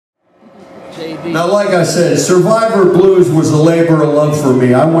Now, like I said, Survivor Blues was a labor of love for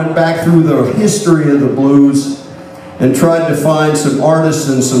me. I went back through the history of the blues and tried to find some artists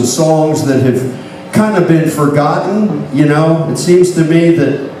and some songs that have kind of been forgotten. You know, it seems to me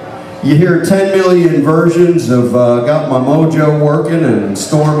that you hear 10 million versions of Got My Mojo Working and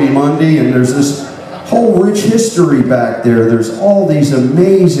Stormy Monday, and there's this whole rich history back there. There's all these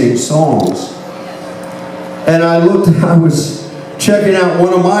amazing songs. And I was checking out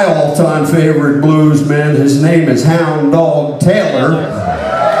one of my all-time favorite blues men. His name is Hound Dog Taylor.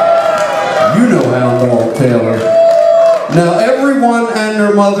 You know Hound Dog Taylor. Now, everyone and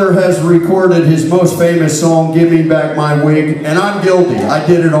their mother has recorded his most famous song, Give Me Back My Wig, and I'm guilty. I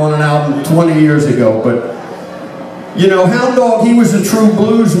did it on an album 20 years ago, but, you know, Hound Dog, he was a true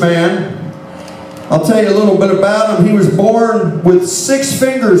blues man. I'll tell you a little bit about him. He was born with 6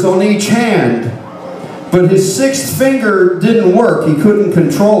 fingers on each hand, but his 6th finger didn't work. He couldn't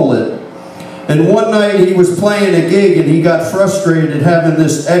control it. And one night he was playing a gig and he got frustrated having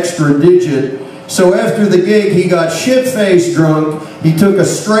this extra digit. So after the gig, he got shit-faced drunk, he took a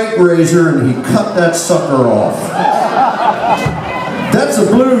straight razor and he cut that sucker off. That's a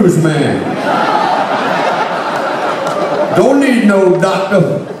blues man. Don't need no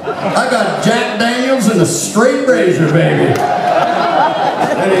doctor. I got Jack Daniels and a straight razor, baby.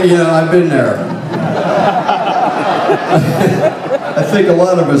 And, you know, I've been there. I think a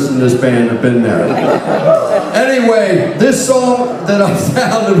lot of us in this band have been there. Anyway, this song that I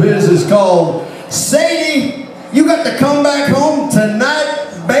found of his is called Sadie, You Got to Come Back Home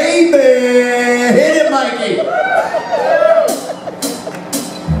Tonight, Baby. Hit it, Mikey.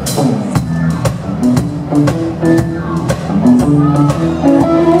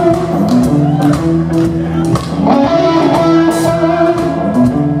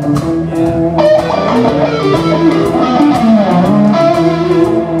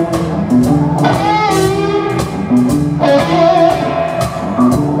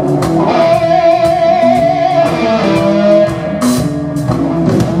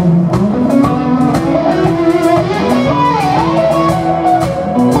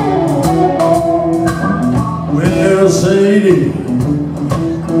 Sadie,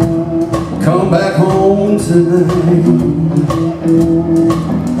 come back home tonight.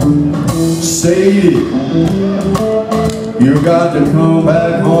 Sadie, you got to come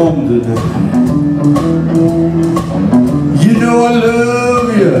back home tonight. You know I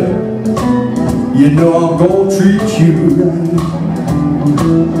love you. You know I'm gonna treat you right.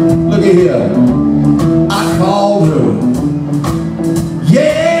 Look at here. I called her.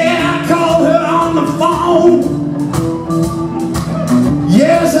 Yeah, I called her on the phone.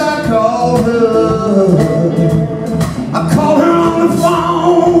 Yes, I called her. I called her on the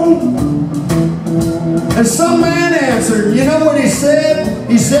phone. And some man answered. You know what he said?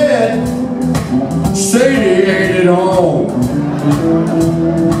 He said, Sadie ain't at home.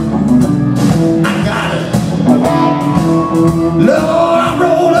 I got it. Lord, I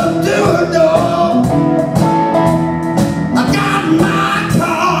rolled up to her door. I got my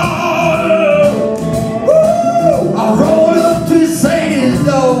car. Woo! I rolled up to Sadie's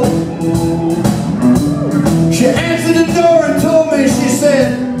door. She answered the door and told me, she said,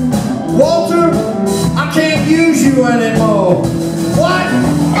 Walter, I can't use you anymore. What?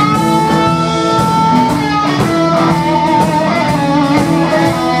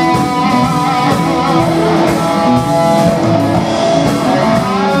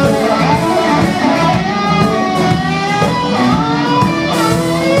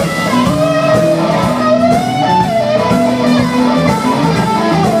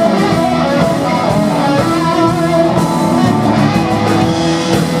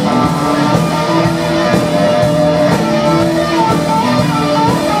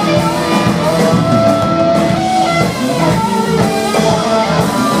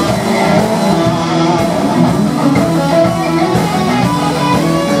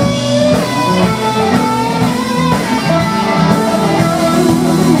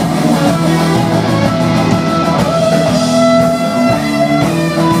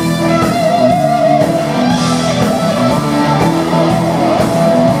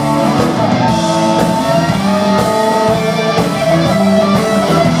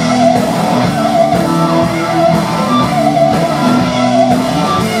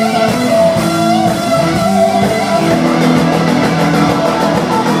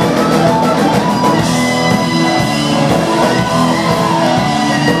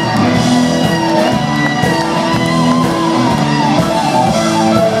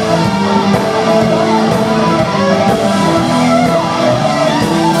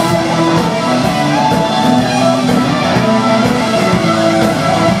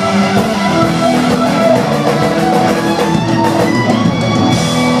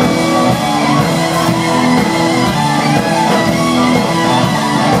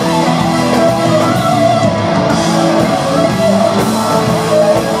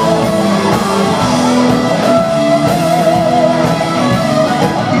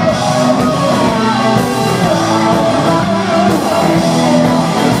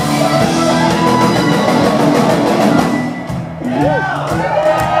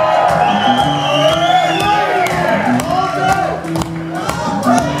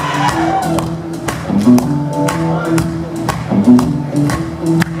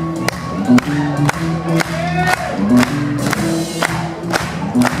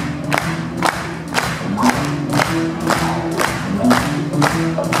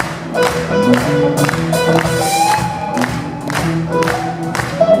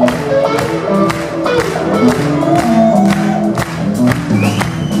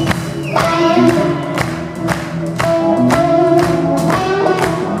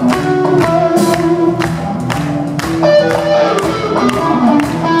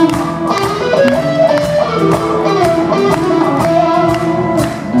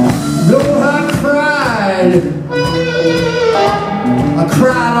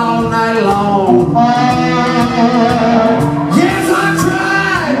 cried all night long. Yes, I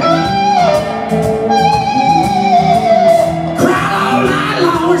cried. Cried all night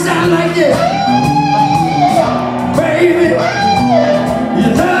long. Sound like it. Baby, you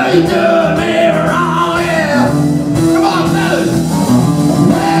know you do.